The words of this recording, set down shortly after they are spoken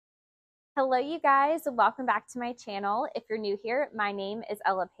Hello, you guys. Welcome back to my channel. If you're new here, my name is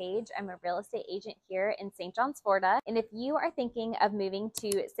Ella Page. I'm a real estate agent here in St. John's, Florida. And if you are thinking of moving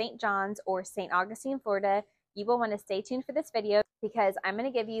to St. John's or St. Augustine, Florida, you will want to stay tuned for this video because I'm going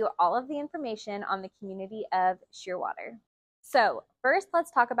to give you all of the information on the community of Shearwater. So first,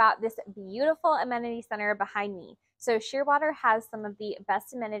 let's talk about this beautiful amenity center behind me. So Shearwater has some of the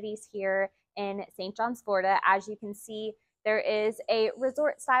best amenities here in St. John's, Florida. As you can see, there is a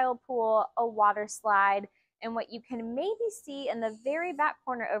resort style pool, a water slide, and what you can maybe see in the very back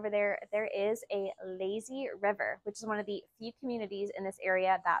corner over there, there is a lazy river, which is one of the few communities in this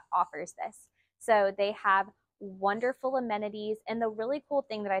area that offers this. So they have wonderful amenities, and the really cool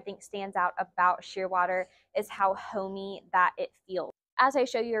thing that I think stands out about Shearwater is how homey that it feels. As I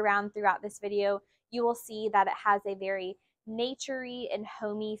show you around throughout this video, you will see that it has a very naturey and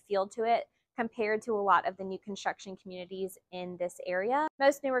homey feel to it compared to a lot of the new construction communities in this area.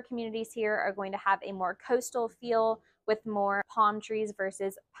 Most newer communities here are going to have a more coastal feel with more palm trees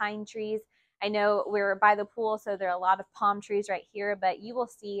versus pine trees. I know we're by the pool, so there are a lot of palm trees right here, but you will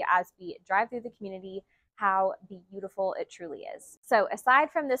see as we drive through the community how beautiful it truly is. So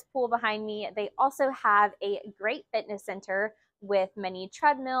aside from this pool behind me, they also have a great fitness center with many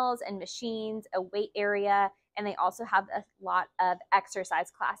treadmills and machines, a weight area, and they also have a lot of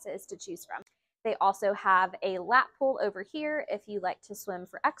exercise classes to choose from. They also have a lap pool over here if you like to swim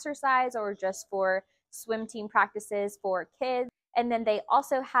for exercise or just for swim team practices for kids. And then they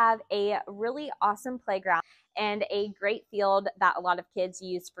also have a really awesome playground and a great field that a lot of kids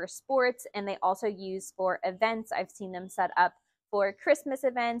use for sports, and they also use for events. I've seen them set up for Christmas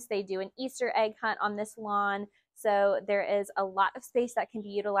events. They do an Easter egg hunt on this lawn. So there is a lot of space that can be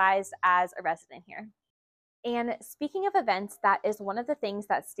utilized as a resident here. And speaking of events, that is one of the things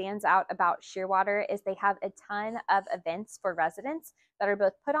that stands out about Shearwater is they have a ton of events for residents that are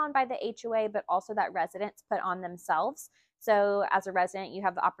both put on by the HOA, but also that residents put on themselves. So as a resident, you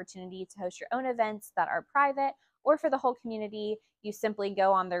have the opportunity to host your own events that are private, or for the whole community, you simply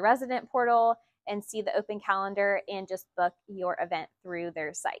go on their resident portal and see the open calendar and just book your event through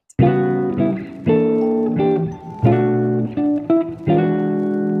their site.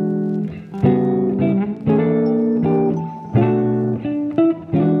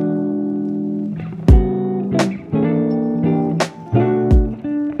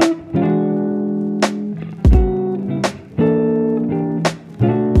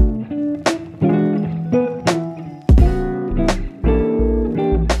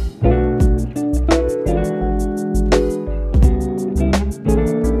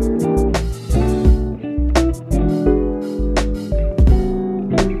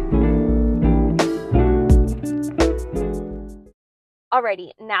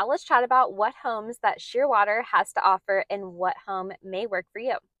 Alrighty, now let's chat about what homes that Shearwater has to offer and what home may work for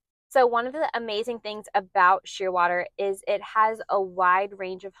you. So one of the amazing things about Shearwater is it has a wide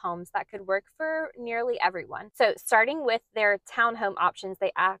range of homes that could work for nearly everyone. So starting with their townhome options,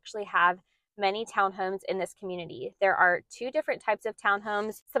 they actually have many townhomes in this community. There are two different types of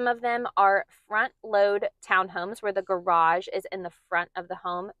townhomes. Some of them are front load townhomes where the garage is in the front of the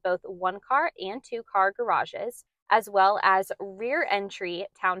home, both 1-car and 2-car garages, as well as rear entry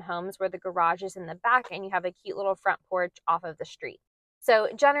townhomes where the garage is in the back and you have a cute little front porch off of the street. So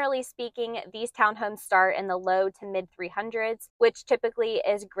generally speaking, these townhomes start in the low to mid 300s, which typically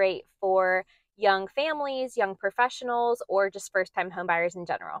is great for young families, young professionals, or just first-time homebuyers in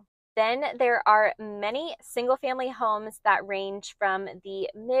general. Then there are many single-family homes that range from the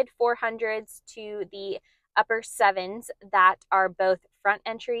mid 400s to the upper 7s that are both front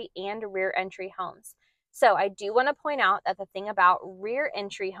entry and rear entry homes. So I do want to point out that the thing about rear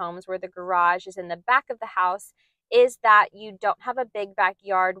entry homes where the garage is in the back of the house is that you don't have a big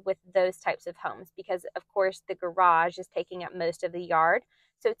backyard with those types of homes because, of course, the garage is taking up most of the yard.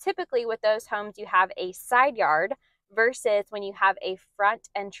 So typically with those homes, you have a side yard versus when you have a front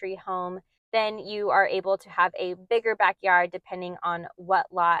entry home, then you are able to have a bigger backyard depending on what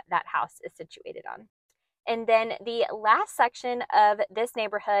lot that house is situated on. And then the last section of this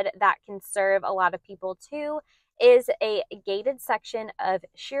neighborhood that can serve a lot of people too is a gated section of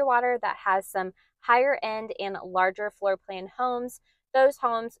Shearwater that has some higher end and larger floor plan homes. Those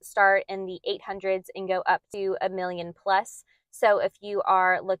homes start in the 800s and go up to $1 million plus. So if you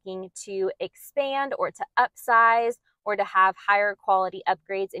are looking to expand or to upsize or to have higher quality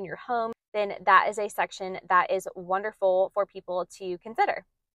upgrades in your home, then that is a section that is wonderful for people to consider.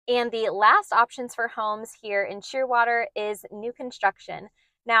 And the last options for homes here in Shearwater is new construction.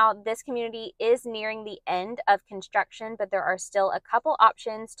 Now, this community is nearing the end of construction, but there are still a couple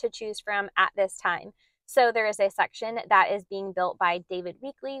options to choose from at this time. So there is a section that is being built by David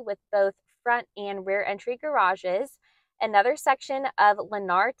Weekley with both front and rear entry garages. Another section of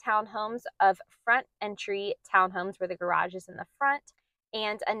Lennar townhomes of front entry townhomes where the garage is in the front.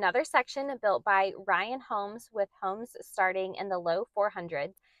 And another section built by Ryan Homes with homes starting in the low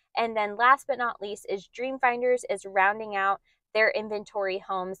 400s. And then last but not least is Dreamfinders is rounding out their inventory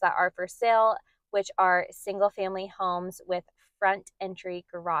homes that are for sale, which are single family homes with front entry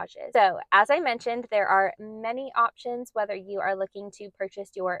garages. So as I mentioned, there are many options whether you are looking to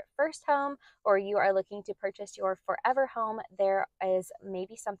purchase your first home or you are looking to purchase your forever home. There is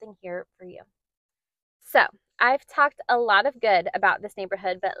maybe something here for you. So I've talked a lot of good about this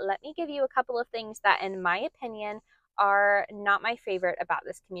neighborhood, but let me give you a couple of things that in my opinion are not my favorite about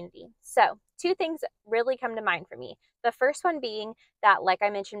this community. So two things really come to mind for me. The first one being that, like I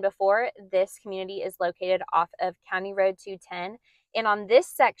mentioned before, this community is located off of County Road 210. And on this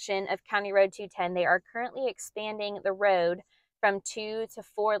section of County Road 210, they are currently expanding the road from 2 to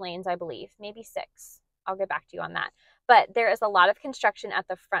 4 lanes, I believe, maybe 6. I'll get back to you on that. But there is a lot of construction at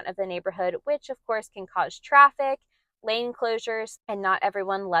the front of the neighborhood, which of course can cause traffic, lane closures, and not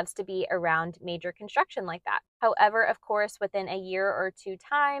everyone loves to be around major construction like that. However, of course, within a year or two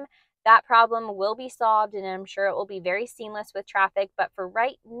time, that problem will be solved and I'm sure it will be very seamless with traffic. But for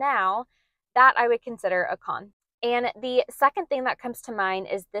right now, that I would consider a con. And the second thing that comes to mind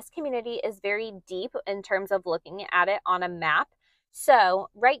is this community is very deep in terms of looking at it on a map. So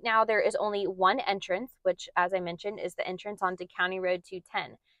right now there is only one entrance, which as I mentioned is the entrance onto County Road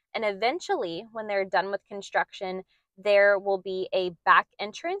 210. And eventually when they're done with construction, there will be a back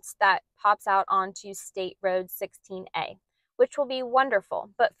entrance that pops out onto State Road 16A, which will be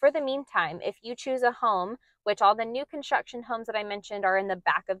wonderful. But for the meantime, if you choose a home, which all the new construction homes that I mentioned are in the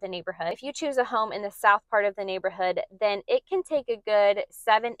back of the neighborhood, if you choose a home in the south part of the neighborhood, then it can take a good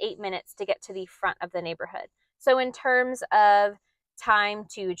 7-8 minutes to get to the front of the neighborhood. So in terms of time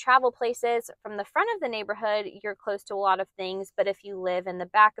to travel places from the front of the neighborhood, you're close to a lot of things, but if you live in the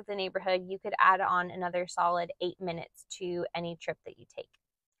back of the neighborhood, you could add on another solid 8 minutes to any trip that you take.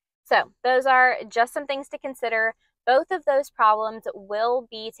 So those are just some things to consider. Both of those problems will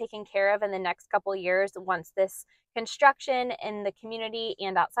be taken care of in the next couple years once this construction in the community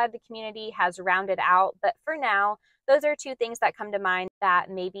and outside the community has rounded out. But for now, those are two things that come to mind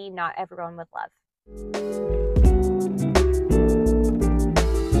that maybe not everyone would love.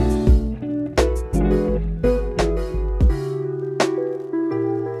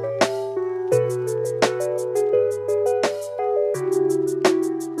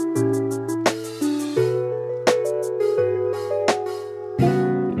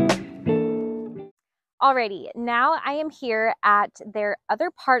 Alrighty, now I am here at their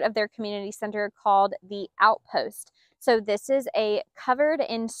other part of their community center called the Outpost. So this is a covered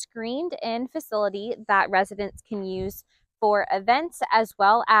and screened in facility that residents can use for events, as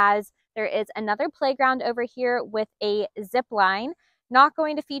well as there is another playground over here with a zip line. Not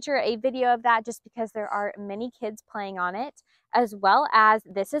going to feature a video of that just because there are many kids playing on it, as well as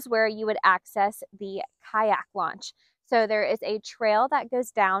this is where you would access the kayak launch. So there is a trail that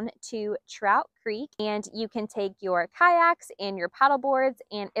goes down to Trout Creek and you can take your kayaks and your paddle boards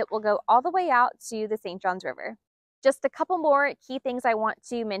and it will go all the way out to the St. Johns River. Just a couple more key things I want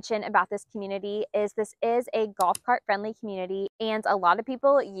to mention about this community is this is a golf cart friendly community and a lot of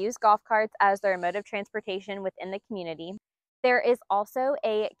people use golf carts as their mode of transportation within the community. There is also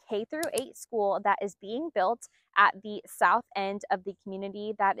a K-8 school that is being built at the south end of the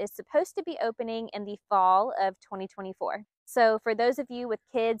community that is supposed to be opening in the fall of 2024. So for those of you with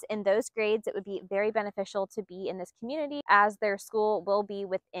kids in those grades, it would be very beneficial to be in this community as their school will be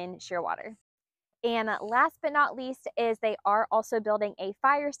within Shearwater. And last but not least is they are also building a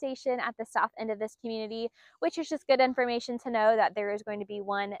fire station at the south end of this community, which is just good information to know that there is going to be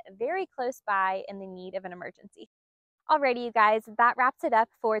one very close by in the need of an emergency. Alrighty, you guys, that wraps it up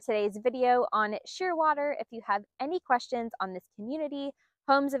for today's video on Shearwater. If you have any questions on this community,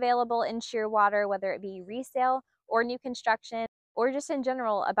 homes available in Shearwater, whether it be resale or new construction, or just in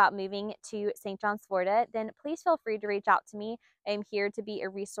general about moving to St. Johns, Florida, then please feel free to reach out to me. I'm here to be a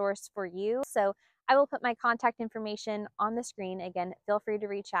resource for you. So I will put my contact information on the screen. Again, feel free to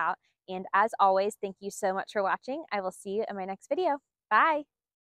reach out. And as always, thank you so much for watching. I will see you in my next video. Bye.